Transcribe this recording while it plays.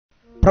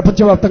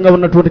ప్రపంచవ్యాప్తంగా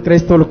ఉన్నటువంటి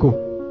క్రైస్తవులకు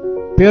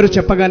పేరు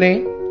చెప్పగానే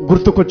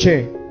గుర్తుకొచ్చే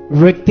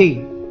వ్యక్తి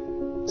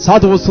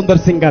సాధువు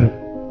సుందర్ సింగ్ గారు.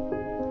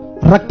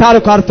 రక్తాలు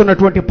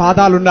కారుతున్నటువంటి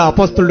పాదాలున్న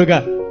అపోస్తలుడుగా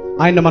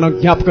ఆయన మనం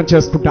జ్ఞాపకం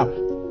చేసుకుంటాం.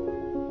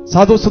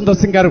 సాధువు సుందర్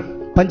సింగ్ గారు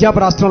పంజాబ్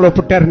రాష్ట్రంలో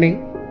పుట్టారని,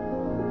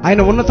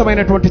 ఆయన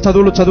ఉన్నతమైనటువంటి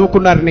చదువులు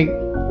చదువుకున్నారని,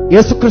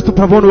 యేసుక్రీస్తు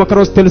ప్రభువును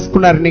ఒకరోజు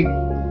తెలుసుకున్నారని,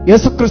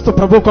 యేసుక్రీస్తు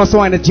ప్రభు కోసం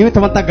ఆయన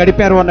జీవితం అంతా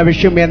గడిపారు అన్న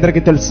విషయం మీ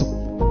అందరికీ తెలుసు.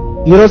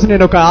 ఈ రోజు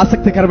నేను ఒక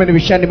ఆసక్తికరమైన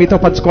విషయాన్ని మీతో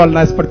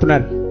పంచుకోవాలని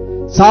ఆశపడుతున్నాను.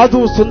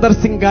 సాధువు సుందర్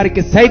సింగ్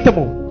గారికి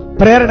సైతము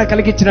ప్రేరణ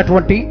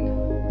కలిగించినటువంటి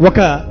ఒక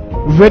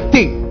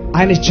వ్యక్తి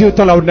ఆయన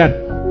జీవితంలో ఉన్నారు.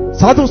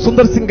 సాధువు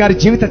సుందర్ సింగ్ గారి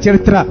జీవిత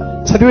చరిత్ర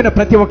చదివిన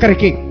ప్రతి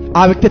ఒక్కరికి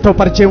ఆ వ్యక్తితో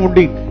పరిచయం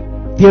ఉండి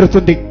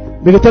తీరుతుంది.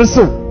 మీకు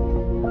తెలుసు,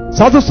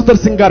 సాధువు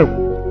సుందర్ సింగ్ గారు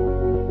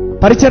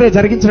పరిచర్య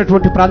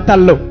జరిగించినటువంటి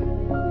ప్రాంతాల్లో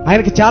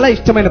ఆయనకి చాలా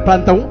ఇష్టమైన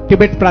ప్రాంతం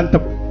టిబెట్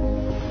ప్రాంతం.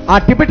 ఆ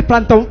టిబెట్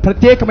ప్రాంతం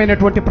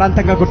ప్రత్యేకమైనటువంటి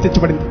ప్రాంతంగా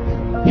గుర్తించబడింది.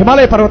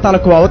 హిమాలయ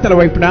పర్వతాలకు అవతల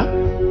వైపున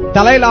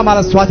దలైలామాల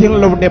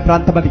స్వాధీనంలో ఉండే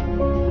ప్రాంతం అది.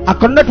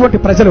 అక్కడున్నటువంటి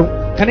ప్రజలు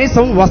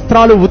కనీసం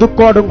వస్త్రాలు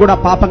ఉదుక్కోవడం కూడా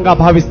పాపంగా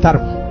భావిస్తారు.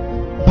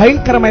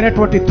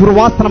 భయంకరమైనటువంటి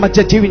దుర్వాసన మధ్య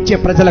జీవించే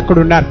ప్రజలు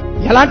అక్కడున్నారు.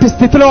 ఎలాంటి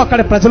స్థితిలో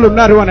అక్కడ ప్రజలు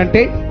ఉన్నారు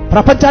అనంటే,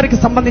 ప్రపంచానికి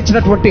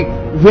సంబంధించినటువంటి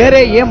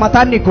వేరే ఏ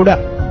మతాన్ని కూడా,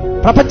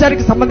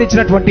 ప్రపంచానికి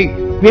సంబంధించినటువంటి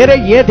వేరే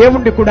ఏ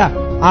దేవుణ్ణి కూడా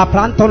ఆ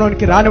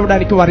ప్రాంతంలోనికి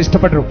రానివ్వడానికి వారు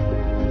ఇష్టపడరు.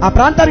 ఆ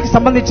ప్రాంతానికి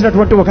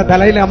సంబంధించినటువంటి ఒక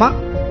దలైలామా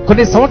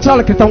కొన్ని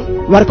సంవత్సరాల క్రితం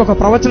వారికి ఒక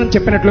ప్రవచనం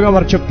చెప్పినట్లుగా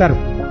వారు చెప్తారు.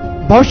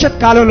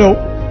 భవిష్యత్ కాలంలో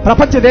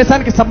ప్రపంచ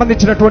దేశానికి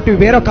సంబంధించినటువంటి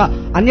వేరొక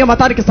అన్య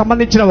మతానికి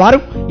సంబంధించిన వారు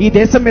ఈ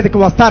దేశం మీదకి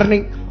వస్తారని,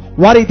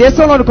 వారి ఈ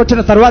దేశంలోనికి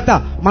వచ్చిన తర్వాత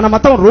మన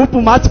మతం రూపు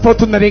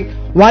మార్చిపోతుందని,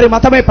 వారి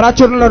మతమే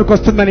ప్రాచుర్యంలోనికి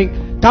వస్తుందని,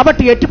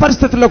 కాబట్టి ఎట్టి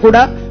పరిస్థితుల్లో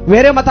కూడా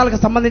వేరే మతాలకు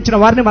సంబంధించిన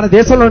వారిని మన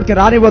దేశంలోనికి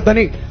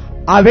రానివ్వద్దని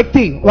ఆ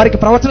వ్యక్తి వారికి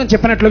ప్రవచనం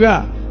చెప్పినట్లుగా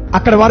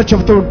అక్కడ వారు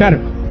చెబుతూ ఉంటారు.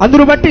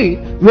 అందును బట్టి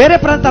వేరే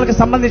ప్రాంతాలకు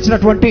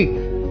సంబంధించినటువంటి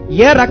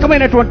ఏ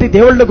రకమైనటువంటి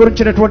దేవుళ్ళ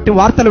గురించినటువంటి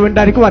వార్తలు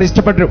వినడానికి వారు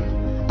ఇష్టపడరు.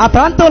 ఆ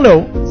ప్రాంతంలో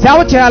సేవ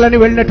చేయాలని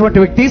వెళ్ళినటువంటి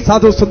వ్యక్తి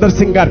సాధువు సుందర్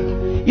సింగ్ గారు.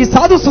 ఈ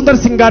సాధువు సుందర్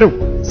సింగ్ గారు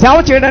సేవ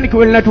చేయడానికి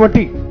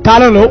వెళ్ళినటువంటి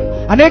కాలంలో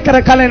అనేక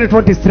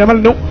రకాలైనటువంటి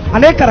శ్రమలను,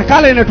 అనేక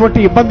రకాలైనటువంటి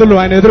ఇబ్బందులు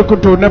ఆయన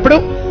ఎదుర్కొంటూ ఉన్నప్పుడు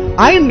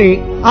ఆయన్ని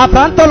ఆ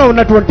ప్రాంతంలో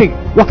ఉన్నటువంటి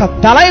ఒక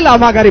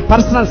దలైలామా గారి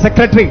పర్సనల్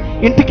సెక్రటరీ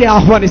ఇంటికి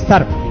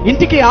ఆహ్వానిస్తారు.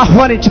 ఇంటికి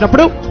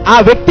ఆహ్వానించినప్పుడు ఆ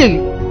వ్యక్తి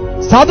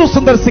సాధువు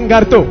సుందర్ సింగ్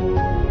గారితో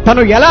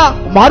తను ఎలా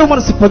మారు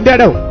మనసు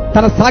పొందాడో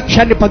తన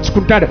సాక్ష్యాన్ని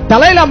పంచుకుంటాడు.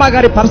 దలైలామా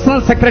గారి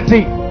పర్సనల్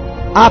సెక్రటరీ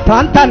ఆ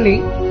ప్రాంతాన్ని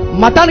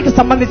మతానికి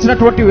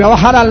సంబంధించినటువంటి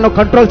వ్యవహారాలను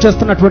కంట్రోల్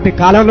చేస్తున్నటువంటి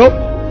కాలంలో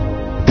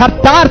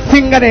కర్తార్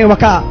సింగ్ అనే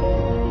ఒక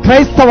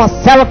క్రైస్తవ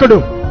సేవకుడు,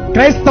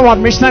 క్రైస్తవ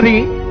మిషనరీ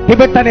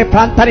టిబెట్ అనే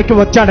ప్రాంతానికి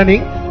వచ్చాడని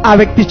ఆ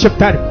వ్యక్తి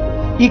చెప్తాడు.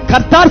 ఈ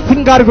కర్తార్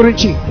సింగ్ గారి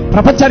గురించి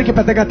ప్రపంచానికి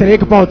పెద్దగా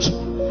తెలియకపోవచ్చు.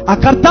 ఆ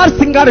కర్తార్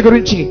సింగ్ గారి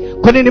గురించి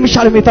కొన్ని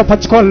నిమిషాలు మీతో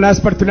పంచుకోవాలని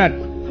ఆశపడుతున్నాను.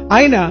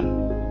 ఆయన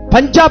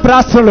పంజాబ్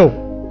రాష్ట్రంలో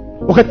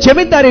ఒక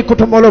జమీందారీ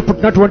కుటుంబంలో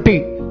పుట్టినటువంటి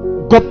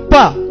గొప్ప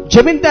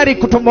జమీందారీ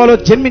కుటుంబంలో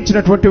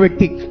జన్మించినటువంటి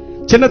వ్యక్తి.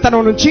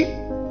 చిన్నతనం నుంచి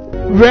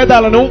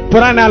వేదాలను,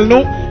 పురాణాలను,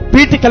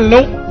 పీఠికలను,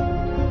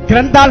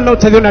 గ్రంథాలను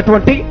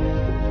చదివినటువంటి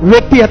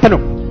వ్యక్తి అతను.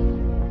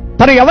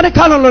 తను యవన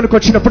కాలంలోనికి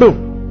వచ్చినప్పుడు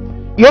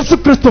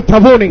యేసుక్రీస్తు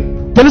ప్రభువుని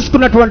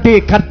తెలుసుకున్నటువంటి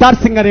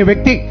కర్తార్ సింగ్ అనే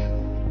వ్యక్తి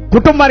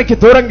కుటుంబానికి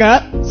దూరంగా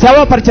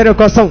సేవా పరిచర్య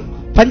కోసం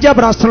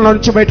పంజాబ్ రాష్ట్రంలో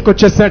నుంచి బయటకు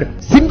వచ్చేశాడు.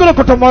 సింగుల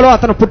కుటుంబంలో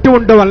అతను పుట్టి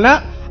ఉండడం వల్ల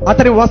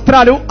అతని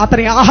వస్త్రాలు,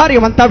 అతని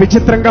ఆహార్యం అంతా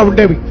విచిత్రంగా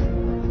ఉండేవి.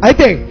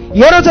 అయితే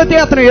ఏ రోజైతే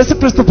అతను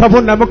యేసుక్రీస్తు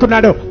ప్రభువుని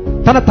నమ్ముకున్నాడో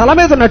తన తల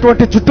మీద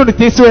ఉన్నటువంటి జుట్టుని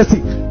తీసివేసి,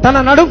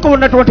 తన నడుంకు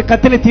ఉన్నటువంటి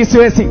కత్తిని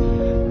తీసివేసి,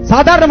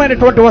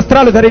 సాధారణమైనటువంటి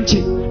వస్త్రాలు ధరించి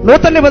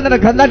నూతన నిబంధన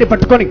గ్రంథాన్ని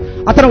పట్టుకొని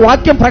అతను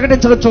వాక్యం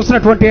ప్రకటించడం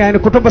చూసినటువంటి ఆయన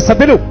కుటుంబ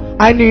సభ్యులు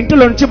ఆయన్ని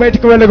ఇంటిలో నుంచి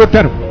బయటకు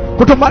వెళ్ళగొట్టారు.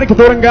 కుటుంబానికి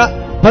దూరంగా,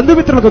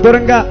 బంధుమిత్రులకు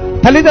దూరంగా,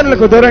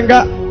 తల్లిదండ్రులకు దూరంగా,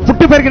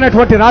 పుట్టి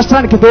పెరిగినటువంటి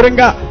రాష్ట్రానికి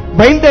దూరంగా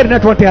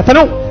బయలుదేరినటువంటి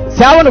అతను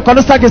సేవను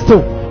కొనసాగిస్తూ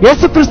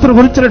యేసుక్రీస్తును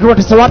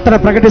గురించినటువంటి సువార్తను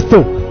ప్రకటిస్తూ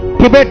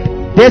టిబెట్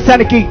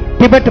దేశానికి,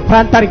 టిబెట్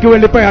ప్రాంతానికి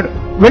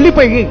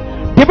వెళ్ళిపోయి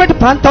టిబెట్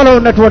ప్రాంతంలో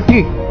ఉన్నటువంటి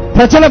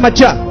ప్రజల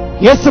మధ్య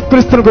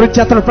యేసుక్రీస్తును గురించి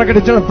అతను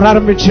ప్రకటించడం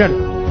ప్రారంభించాడు.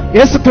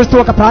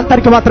 యేసుక్రీస్తు ఒక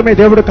ప్రాంతానికి మాత్రమే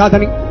దేవుడు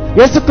కాదని,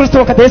 యేసుక్రీస్తు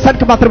ఒక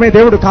దేశానికి మాత్రమే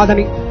దేవుడు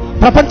కాదని,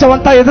 ప్రపంచం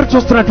అంతా ఎదురు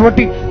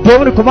చూస్తున్నటువంటి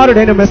దేవుని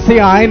కుమారుడైన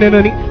మెస్సియా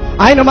ఆయనని,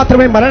 ఆయన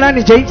మాత్రమే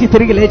మరణాన్ని జయించి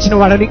తిరిగి లేచిన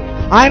వాడని,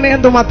 ఆయన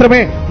యందు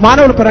మాత్రమే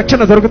మానవులకు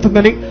రక్షణ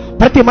దొరుకుతుందని,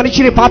 ప్రతి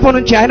మనిషిని పాపం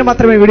నుంచి ఆయన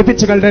మాత్రమే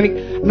విడిపించగలడని,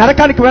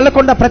 నరకానికి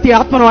వెళ్లకుండా ప్రతి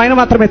ఆత్మను ఆయన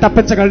మాత్రమే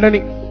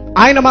తప్పించగలడని,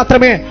 ఆయన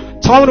మాత్రమే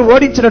చావును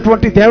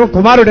ఓడించినటువంటి దేవ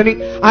కుమారుడని,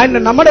 ఆయన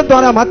నమ్మడం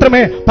ద్వారా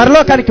మాత్రమే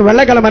పరలోకానికి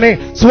వెళ్లగలమనే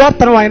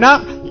సువార్తను ఆయన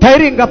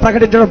ధైర్యంగా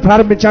ప్రకటించడం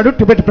ప్రారంభించాడు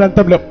టిబెట్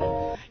ప్రాంతంలో.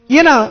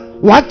 ఈయన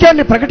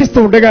వాక్యాన్ని ప్రకటిస్తూ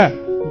ఉండగా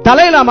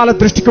దలైలామాల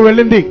దృష్టికి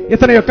వెళ్ళింది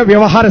ఇతని యొక్క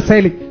వ్యవహార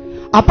శైలి.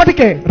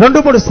 అప్పటికే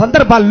 2-3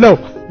 సందర్భాల్లో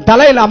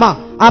దలైలామా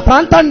ఆ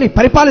ప్రాంతాన్ని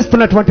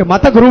పరిపాలిస్తున్నటువంటి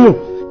మత గురువు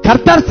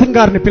కర్తార్ సింగ్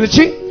గారిని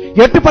పిలిచి,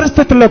 ఎట్టి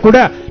పరిస్థితుల్లో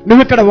కూడా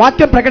నువ్వు ఇక్కడ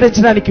వాక్యం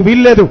ప్రకటించడానికి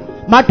వీల్లేదు,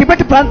 మా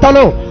టిబెట్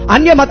ప్రాంతంలో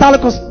అన్య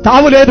మతాలకు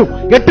తావు లేదు,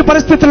 ఎట్టి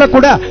పరిస్థితుల్లో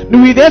కూడా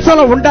నువ్వు ఈ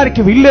దేశంలో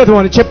ఉండడానికి వీల్లేదు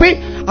అని చెప్పి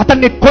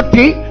అతన్ని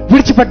కొట్టి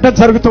విడిచిపెట్టడం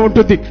జరుగుతూ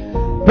ఉంటుంది.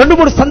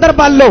 2-3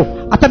 సందర్భాల్లో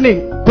అతన్ని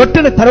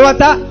కొట్టిన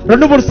తర్వాత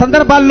 2-3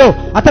 సందర్భాల్లో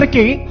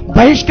అతనికి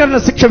బహిష్కరణ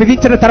శిక్ష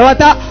విధించిన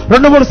తర్వాత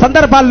 2-3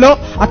 సందర్భాల్లో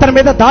అతని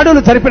మీద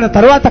దాడులు జరిపిన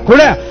తర్వాత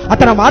కూడా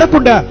అతను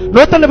మారకుండా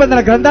నూతన నిబంధన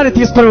గ్రంథాన్ని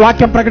తీసుకుని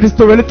వాక్యం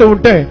ప్రకటిస్తూ వెళుతూ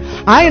ఉంటే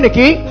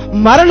ఆయనకి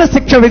మరణ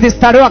శిక్ష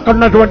విధిస్తాడు అక్కడ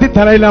ఉన్నటువంటి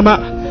దలైలామా.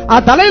 ఆ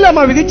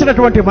దలైలామా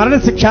విధించినటువంటి మరణ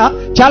శిక్ష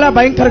చాలా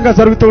భయంకరంగా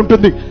జరుగుతూ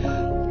ఉంటుంది.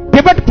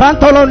 టిబెట్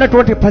ప్రాంతంలో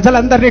ఉన్నటువంటి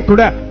ప్రజలందరినీ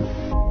కూడా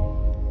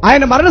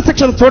ఆయన మరణ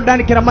శిక్షను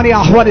చూడడానికి రమ్మని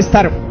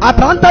ఆహ్వానిస్తారు. ఆ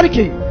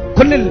ప్రాంతానికి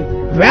కొన్ని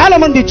వేల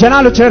మంది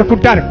జనాలు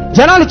చేరుకుంటారు.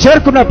 జనాలు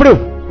చేరుకున్నప్పుడు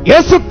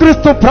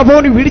యేసుక్రీస్తు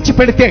ప్రభువుని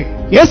విడిచిపెడితే,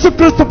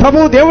 యేసుక్రీస్తు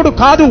ప్రభువు దేవుడు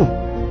కాదు,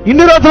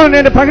 ఇన్ని రోజులు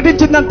నేను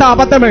ప్రకటించిందంతా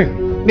అబద్ధమే,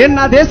 నేను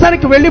నా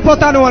దేశానికి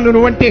వెళ్లిపోతాను అను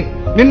నువ్వంటే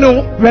నిన్ను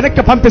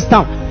వెనక్కి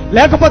పంపిస్తాం,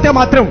 లేకపోతే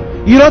మాత్రం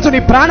ఈ రోజు నీ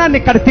ప్రాణాన్ని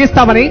ఇక్కడ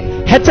తీస్తామని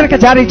హెచ్చరిక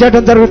జారీ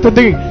చేయడం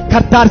జరుగుతుంది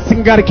కర్తార్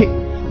సింగ్ గారికి.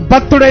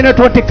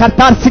 భక్తుడైనటువంటి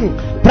కర్తార్ సింగ్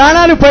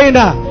ప్రాణాలు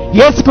పోయినా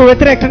యేసుకు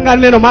వ్యతిరేకంగా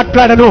నేను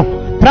మాట్లాడను,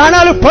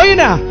 ప్రాణాలు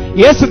పోయినా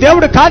యేసు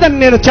దేవుడు కాదని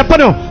నేను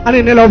చెప్పను అని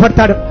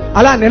నిలవబడతాడు.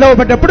 అలా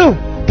నిలవబడ్డప్పుడు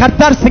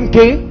కర్తార్ సింగ్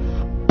కి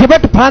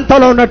టిబెట్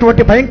ప్రాంతంలో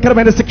ఉన్నటువంటి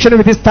భయంకరమైన శిక్షను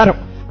విధిస్తారు.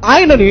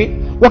 ఆయనని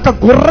ఒక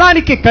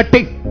గుర్రానికి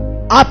కట్టి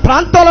ఆ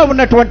ప్రాంతంలో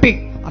ఉన్నటువంటి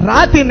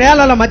రాతి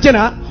నేలల మధ్యన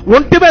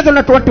ఒంటి మీద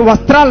ఉన్నటువంటి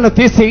వస్త్రాలను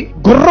తీసి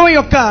గుర్రం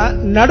యొక్క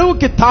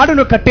నడువుకి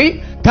తాడును కట్టి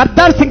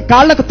కర్తార్ సింగ్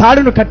కాళ్లకు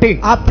తాడును కట్టి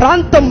ఆ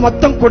ప్రాంతం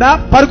మొత్తం కూడా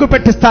పరుగు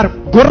పెట్టిస్తారు.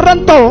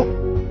 గుర్రంతో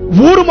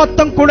ఊరు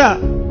మొత్తం కూడా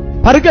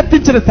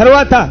పరుగెత్తించిన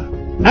తరువాత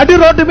నడి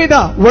రోడ్డు మీద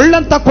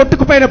ఒళ్లంతా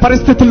కొట్టుకుపోయిన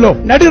పరిస్థితుల్లో,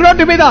 నడి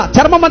రోడ్డు మీద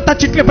చర్మమంతా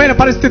చిట్లిపోయిన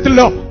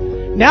పరిస్థితుల్లో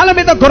నేల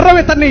మీద గుర్రం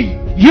ఇతన్ని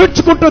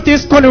ఈడ్చుకుంటూ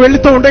తీసుకొని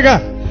వెళ్తూ ఉండగా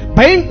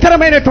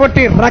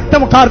భయంకరమైనటువంటి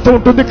రక్తం కారుతూ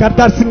ఉంటుంది.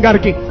 కర్తార్ సింగ్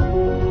గారికి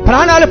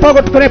ప్రాణాలు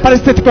పోగొట్టుకునే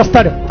పరిస్థితికి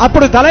వస్తాడు.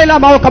 అప్పుడు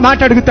దలైలామా ఒక మాట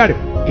అడుగుతాడు,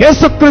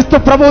 యేసుక్రీస్తు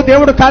ప్రభువు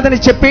దేవుడు కాదని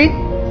చెప్పి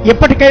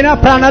ఇప్పటికైనా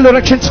ప్రాణాలు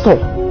రక్షించుకో,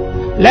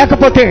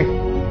 లేకపోతే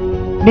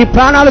నీ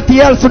ప్రాణాలు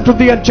తీయాల్సి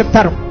ఉంటుంది అని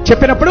చెప్తారు.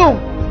 చెప్పినప్పుడు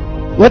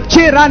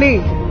వచ్చి రాని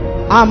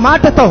ఆ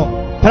మాటతో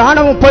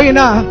ప్రాణం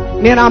పోయినా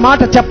నేను ఆ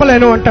మాట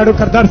చెప్పలేను అంటాడు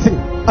కర్తార్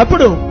సింగ్.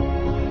 అప్పుడు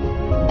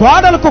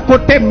గోడలకు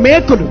కొట్టే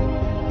మేకులు,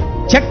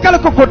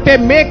 చెక్కలకు కొట్టే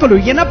మేకులు,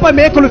 ఇనప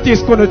మేకులు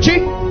తీసుకొని వచ్చి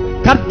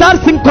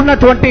కర్తార్ సింగ్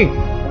ఉన్నటువంటి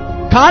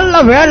కాళ్ల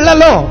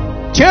వేళ్లలో,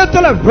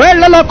 చేతుల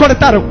వేళ్లలో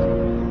కొడతారు.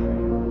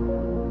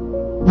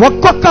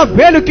 ఒక్కొక్క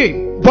వేలుకి,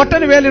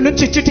 బొట్టని వేలు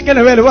నుంచి చిటికెన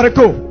వేలు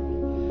వరకు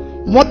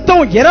మొత్తం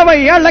 20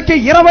 ఏళ్లకి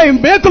 20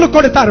 మేకులు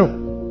కొడతారు.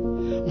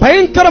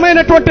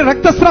 భయంకరమైనటువంటి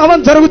రక్తస్రావం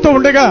జరుగుతూ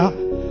ఉండగా,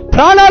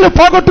 ప్రాణాలు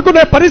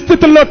పోగొట్టుకునే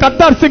పరిస్థితుల్లో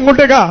కర్తార్ సింగ్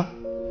ఉండగా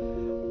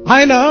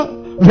ఆయన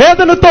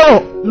వేదనతో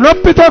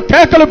నొప్పితో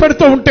కేకలు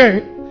పెడుతూ ఉంటే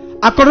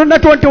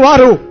అక్కడున్నటువంటి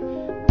వారు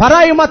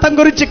పరాయి మతం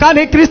గురించి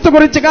కానీ క్రీస్తు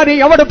గురించి కానీ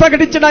ఎవడు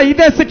ప్రకటించినా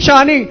ఇదే శిక్ష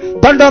అని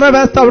దండోర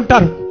వేస్తూ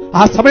ఉంటారు.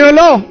 ఆ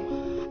సమయంలో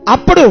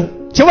అప్పుడు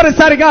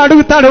చివరిసారిగా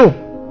అడుగుతాడు,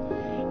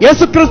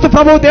 యేసుక్రీస్తు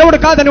ప్రభువు దేవుడు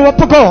కాదని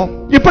ఒప్పుకో,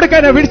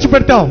 ఇప్పటికైనా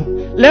విడిచిపెడతాం,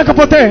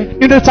 లేకపోతే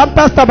నిన్ను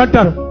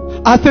చంపేస్తామంటారు.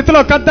 ఆ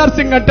స్థితిలో కర్తార్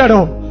సింగ్ అంటాడు,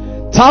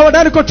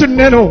 చావడానికి వచ్చి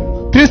నేను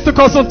క్రీస్తు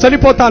కోసం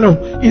చనిపోతాను,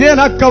 ఇదే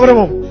నాకు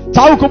గౌరవం,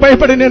 చావుకు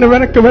భయపడి నేను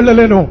వెనక్కి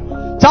వెళ్ళలేను,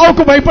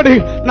 చావుకు భయపడి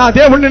నా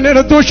దేవుణ్ణి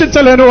నేను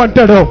దూషించలేను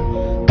అంటాడు.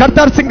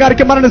 కర్తార్ సింగ్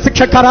గారికి మరణ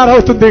శిక్ష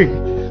ఖరారవుతుంది.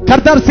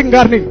 కర్తార్ సింగ్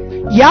గారిని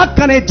యాక్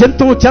అనే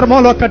జంతువు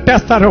చర్మంలో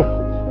కట్టేస్తారు.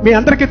 మీ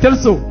అందరికీ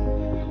తెలుసు,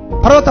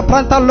 పర్వత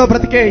ప్రాంతాల్లో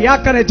బ్రతికే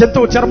యాక్ అనే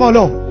జంతువు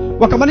చర్మంలో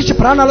ఒక మనిషి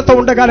ప్రాణాలతో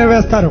ఉండగానే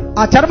వేస్తారు.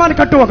 ఆ చర్మాన్ని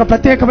కట్టు ఒక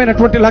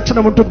ప్రత్యేకమైనటువంటి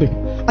లక్షణం ఉంటుంది.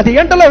 అది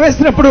ఎండలో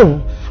వేసినప్పుడు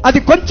అది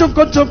కొంచెం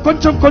కొంచెం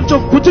కొంచెం కొంచెం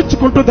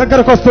కుచించుకుంటూ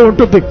దగ్గరకు వస్తూ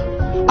ఉంటుంది.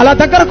 అలా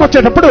దగ్గరకు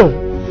వచ్చేటప్పుడు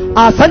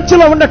ఆ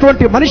సంచిలో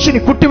ఉన్నటువంటి మనిషిని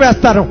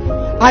కుట్టివేస్తారు.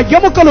 ఆ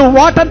ఎముకలు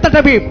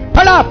వాటంతటవి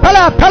ఫళ ఫళ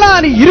ఫళ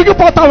అని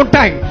ఇరిగిపోతా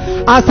ఉంటాయి.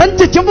 ఆ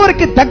సంచి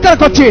చివరికి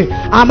దగ్గరకు వచ్చి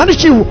ఆ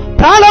మనిషి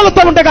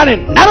ప్రాణాలతో ఉండగానే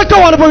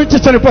నరకం అనుభవించి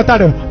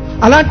చనిపోతాడు.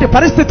 అలాంటి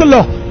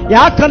పరిస్థితుల్లో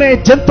యాక్ అనే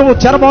జంతువు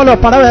చర్మంలో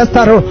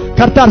పడవేస్తారు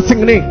కర్తార్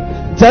సింగ్ ని.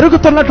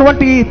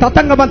 జరుగుతున్నటువంటి ఈ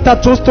తతంగమంతా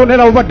చూస్తూ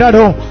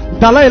నిలవబడ్డాడు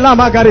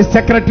దలైలామా గారి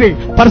సెక్రటరీ,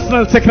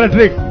 పర్సనల్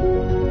సెక్రటరీ.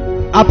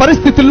 ఆ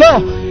పరిస్థితుల్లో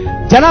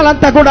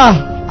జనాలంతా కూడా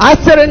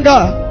ఆశ్చర్యంగా,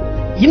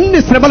 ఇన్ని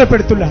శ్రమలు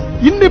పెడుతున్నా,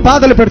 ఇన్ని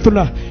బాధలు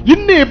పెడుతున్నా,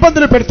 ఇన్ని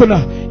ఇబ్బందులు పెడుతున్నా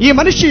ఈ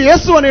మనిషి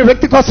యేసు అనే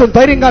వ్యక్తి కోసం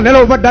ధైర్యంగా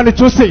నిలవబడ్డాన్ని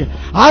చూసి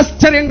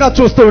ఆశ్చర్యంగా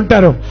చూస్తూ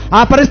ఉంటారు.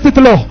 ఆ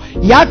పరిస్థితిలో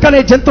యాక్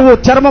అనే జంతువు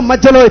చర్మం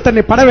మధ్యలో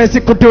ఇతన్ని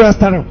పడవేసి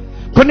కుట్టివేస్తాను.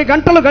 కొన్ని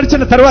గంటలు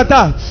గడిచిన తరువాత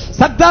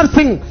సర్దార్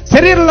సింగ్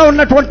శరీరంలో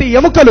ఉన్నటువంటి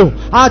ఎముకలు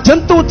ఆ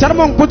జంతువు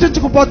చర్మం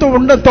కుచించుకుపోతూ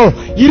ఉండడంతో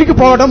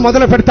ఇరిగిపోవడం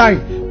మొదలు పెడతాయి.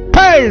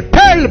 ఫేల్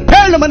ఫేల్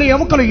ఫేల్ అని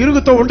ఎముకలు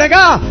ఇరుగుతూ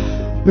ఉండగా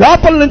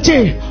లోపల నుంచి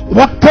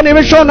ఒక్క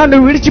నిమిషం నన్ను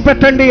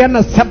విడిచిపెట్టండి అన్న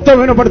శబ్దం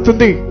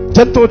వినబడుతుంది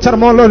జంతువు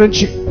చర్మంలో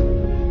నుంచి.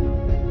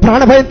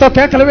 ప్రాణభయంతో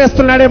కేకలు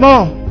వేస్తున్నాడేమో,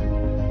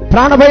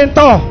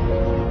 ప్రాణభయంతో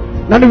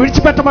నన్ను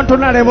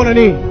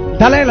విడిచిపెట్టమంటున్నాడేమోనని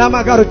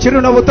దలైలామా గారు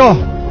చిరునవ్వుతో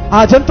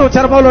ఆ జంతువు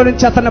చర్మంలో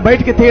నుంచి అతన్ని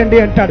బయటికి తీయండి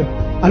అంటాడు.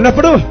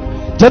 అన్నప్పుడు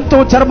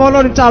జంతువు చర్మంలో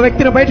నుంచి ఆ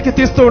వ్యక్తిని బయటికి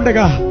తీస్తూ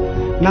ఉండగా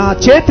నా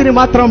చేతిని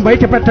మాత్రం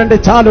బయట పెట్టండి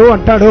చాలు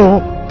అంటాడు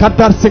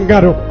కర్తార్ సింగ్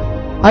గారు.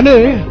 అని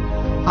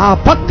ఆ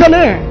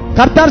పక్కనే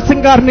కర్తార్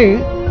సింగ్ గారిని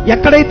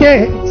ఎక్కడైతే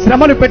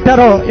శ్రమను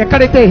పెట్టారో,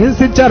 ఎక్కడైతే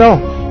హింసించారో,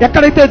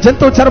 ఎక్కడైతే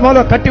జంతువు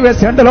చర్మంలో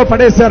కట్టివేసి ఎండలో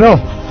పడేశారో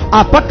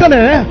ఆ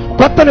పక్కనే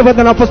కొత్త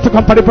నిబంధన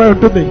పుస్తకం పడిపోయి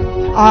ఉంటుంది.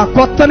 ఆ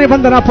కొత్త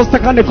నిబంధన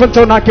పుస్తకాన్ని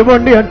కొంచెం నాకు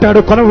ఇవ్వండి అంటాడు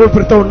కొన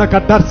ఊపిరితో ఉన్న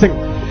కర్తార్ సింగ్.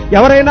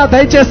 ఎవరైనా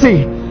దయచేసి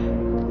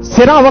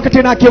సిరా ఒకటి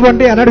నాకు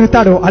ఇవ్వండి అని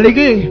అడుగుతాడు.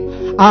 అడిగి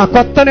ఆ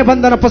కొత్త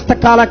నిబంధన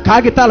పుస్తకాల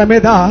కాగితాల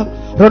మీద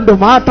 2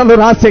 మాటలు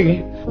రాసి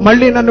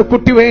మళ్ళీ నన్ను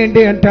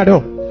కుట్టివేయండి అంటాడు.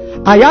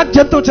 ఆ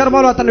జంతువు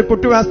చర్మంలో అతన్ని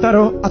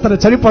కుట్టివేస్తారు. అతను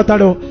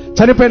చనిపోతాడు.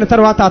 చనిపోయిన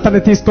తర్వాత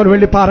అతన్ని తీసుకొని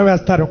వెళ్లి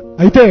పారవేస్తారు.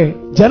 అయితే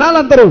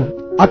జనాలందరూ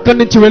అక్కడి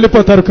నుంచి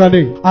వెళ్లిపోతారు.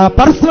 కానీ ఆ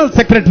పర్సనల్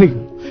సెక్రటరీ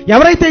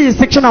ఎవరైతే ఈ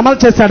శిక్షను అమలు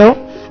చేశాడో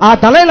ఆ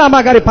దలైలామా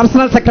గారి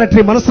పర్సనల్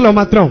సెక్రటరీ మనసులో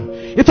మాత్రం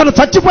ఇతను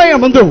చచ్చిపోయే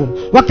ముందు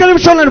ఒక్క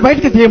నిమిషంలో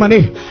బయటికి తీయమని,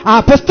 ఆ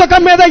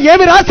పుస్తకం మీద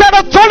ఏమి రాశాడో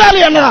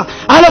చూడాలి అన్న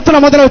ఆలోచన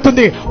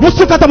మొదలవుతుంది.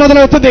 ఉత్సుకత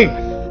మొదలవుతుంది.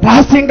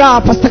 రహస్యంగా ఆ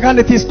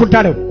పుస్తకాన్ని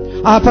తీసుకుంటాడు.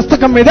 ఆ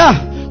పుస్తకం మీద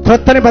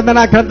క్రొత్త నిబంధన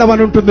గ్రంథం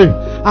అని ఉంటుంది.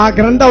 ఆ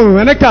గ్రంథం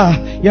వెనక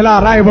ఇలా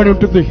రాయబడి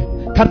ఉంటుంది.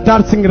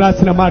 కర్తార్ సింగ్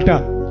రాసిన మాట,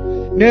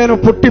 నేను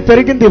పుట్టి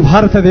పెరిగింది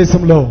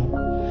భారతదేశంలో.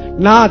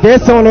 నా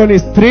దేశంలోని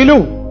స్త్రీలు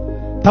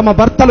తమ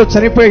భర్తలు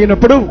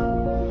చనిపోయినప్పుడు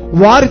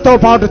వారితో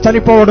పాటు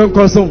చనిపోవడం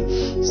కోసం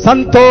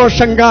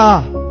సంతోషంగా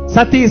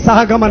సతీ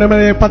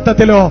సహగమనమనే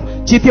పద్ధతిలో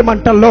చితి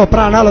మంటల్లో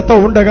ప్రాణాలతో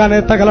ఉండగానే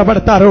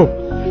తగలబడతారు.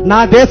 నా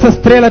దేశ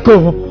స్త్రీలకు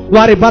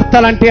వారి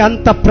భర్తలంటే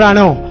అంత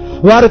ప్రాణం.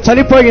 వారు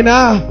చనిపోయినా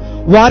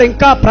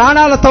వారింకా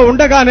ప్రాణాలతో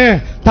ఉండగానే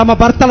తమ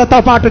భర్తలతో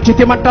పాటు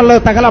చితిమంటల్లో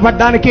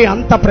తగలబడ్డానికి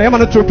అంత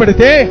ప్రేమను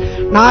చూపెడితే,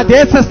 నా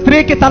దేశ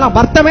స్త్రీకి తన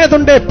భర్త మీద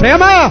ఉండే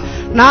ప్రేమ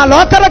నా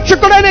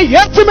లోకరక్షకుడైన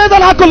యేసు మీద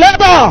నాకు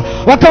లేదా?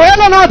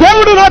 ఒకవేళ నా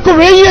దేవుడు నాకు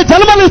 1000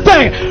 జన్మలు ఇస్తే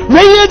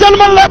 1000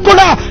 జన్మల్లో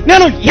కూడా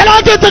నేను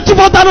ఎలాగే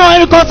చచ్చిపోతాను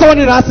ఆయన కోసం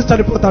అని రాసి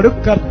చనిపోతాడు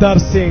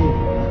కర్తార్ సింగ్.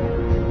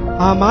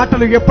 ఆ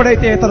మాటలు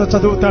ఎప్పుడైతే ఇతను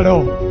చదువుతాడో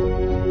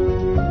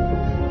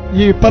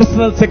ఈ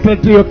పర్సనల్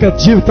సెక్రటరీ యొక్క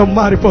జీవితం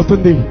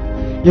మారిపోతుంది.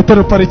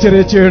 ఇతను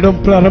పరిచర్య చేయడం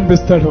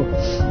ప్రారంభిస్తాడు.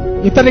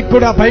 ఇతనికి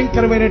కూడా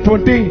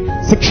భయంకరమైనటువంటి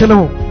శిక్షను,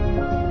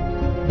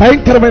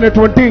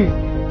 భయంకరమైనటువంటి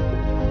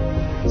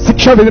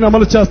శిక్షా విధిని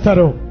అమలు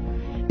చేస్తారు.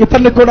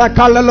 ఇతన్ని కూడా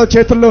కాళ్లలో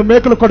చేతుల్లో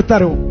మేకులు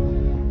కొడతారు.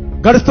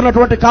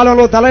 గడుస్తున్నటువంటి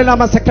కాలంలో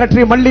దలైలామా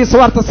సెక్రటరీ మళ్లీ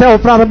సువార్త సేవ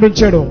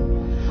ప్రారంభించాడు.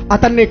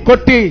 అతన్ని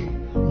కొట్టి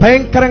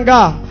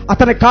భయంకరంగా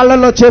అతని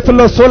కాళ్లలో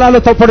చేతుల్లో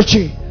శూలాలతో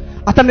పొడిచి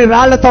అతన్ని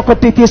రాళ్లతో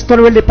కొట్టి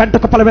తీసుకుని వెళ్లి పెంట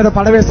కుప్పల మీద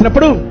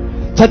పడవేసినప్పుడు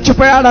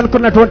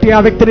చచ్చిపోయాడనుకున్నటువంటి ఆ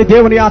వ్యక్తిని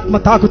దేవుని ఆత్మ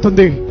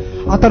తాకుతుంది.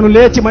 అతను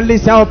లేచి మళ్లీ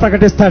సేవ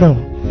ప్రకటిస్తాడు.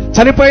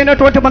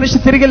 చనిపోయినటువంటి మనిషి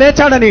తిరిగి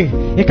లేచాడని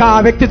ఇక ఆ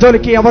వ్యక్తి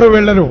జోలికి ఎవరు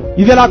వెళ్లరు.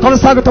 ఇదిలా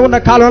కొనసాగుతూ ఉన్న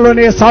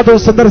కాలంలోనే సాధు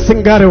సుందర్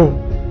సింగ్ గారు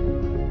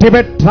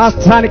టిబెట్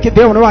రాష్ట్రానికి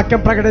దేవుని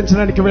వాక్యం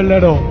ప్రకటించడానికి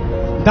వెళ్లాడు.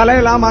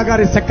 దలైలామా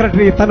గారి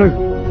సెక్రటరీ తను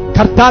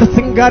కర్తార్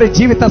సింగ్ గారి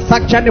జీవిత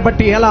సాక్ష్యాన్ని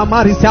బట్టి ఎలా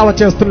మారి సేవ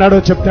చేస్తున్నాడో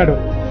చెప్తాడు.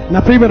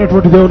 నా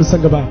ప్రియమైనటువంటి దేవుని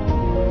సంగమా,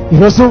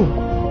 ఈరోజు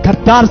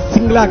కర్తార్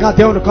సింగ్ లాగా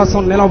దేవుని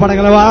కోసం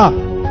నిలవబడగలవా?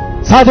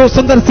 సాధు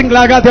సుందర్ సింగ్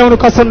లాగా దేవుని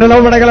కోసం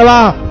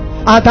నిలవబడగలవా?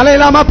 ఆ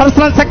దలైలామా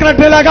పర్సనల్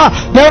సెక్రటరీ లాగా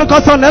దేవుని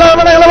కోసం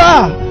నిలవబడగలవా?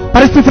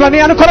 పరిస్థితులన్నీ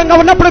అనుకూలంగా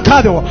ఉన్నప్పుడు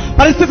కాదు,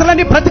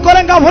 పరిస్థితులన్నీ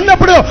ప్రతికూలంగా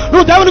ఉన్నప్పుడు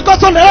నువ్వు దేవుని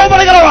కోసం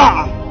నిలవబడగలవా?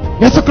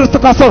 యేసుక్రీస్తు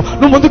కోసం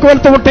నువ్వు ముందుకు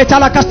వెళ్తూ ఉంటే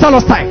చాలా కష్టాలు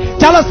వస్తాయి,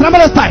 చాలా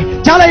శ్రమలు వస్తాయి,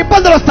 చాలా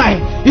ఇబ్బందులు వస్తాయి.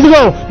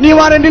 ఇదిగో నీ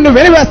వారే నిన్ను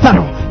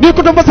వెలివేస్తారు, నీ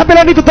కుటుంబ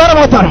సభ్యులు నీకు దూరం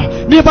అవుతారు,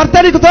 నీ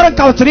భర్త నీకు దూరం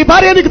కావచ్చు, నీ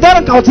భార్య నీకు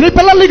దూరం కావచ్చు, నీ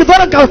పిల్లలు నీకు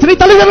దూరం కావచ్చు, నీ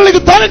తల్లిదండ్రులు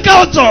నీకు దూరం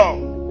కావచ్చు.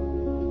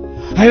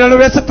 అయినా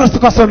నువ్వు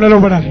యేసుక్రీస్తు కోసం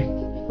నిలవబడాలి.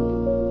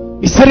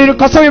 ఈ శరీరం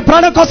కోసం, ఈ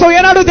ప్రాణం కోసం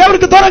ఏనాడు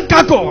దేవుడికి దూరం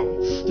కాకు.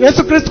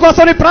 యేసుక్రీస్తు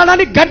కోసం నీ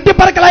ప్రాణాన్ని గట్టి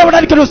పరకలా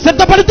ఇవ్వడానికి నువ్వు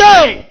సిద్ధపడితే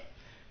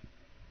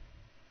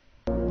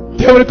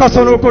దేవుని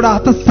కోసం నువ్వు కూడా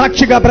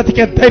హతసాక్షిగా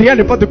బ్రతికే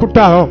ధైర్యాన్ని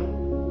పొందుకుంటావు.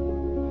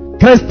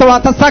 క్రైస్తవ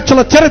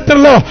హతసాక్షుల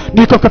చరిత్రలో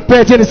నీకొక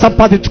పేజీని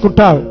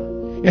సంపాదించుకుంటావు.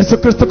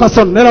 యేసుక్రీస్తు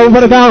కోసం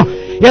నిలవబడదాం.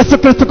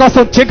 యేసుక్రీస్తు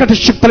కోసం చీకటి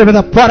శక్తుల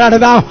మీద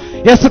పోరాడదాం.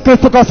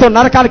 యేసుక్రీస్తు కోసం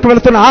నరకానికి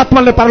వెళుతున్న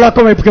ఆత్మల్ని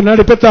పరలోకం వైపుకి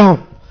నడిపిద్దాం.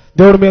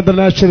 దేవుడి మీద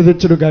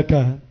ఆశీర్వదించును గాక.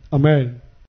 ఆమేన్.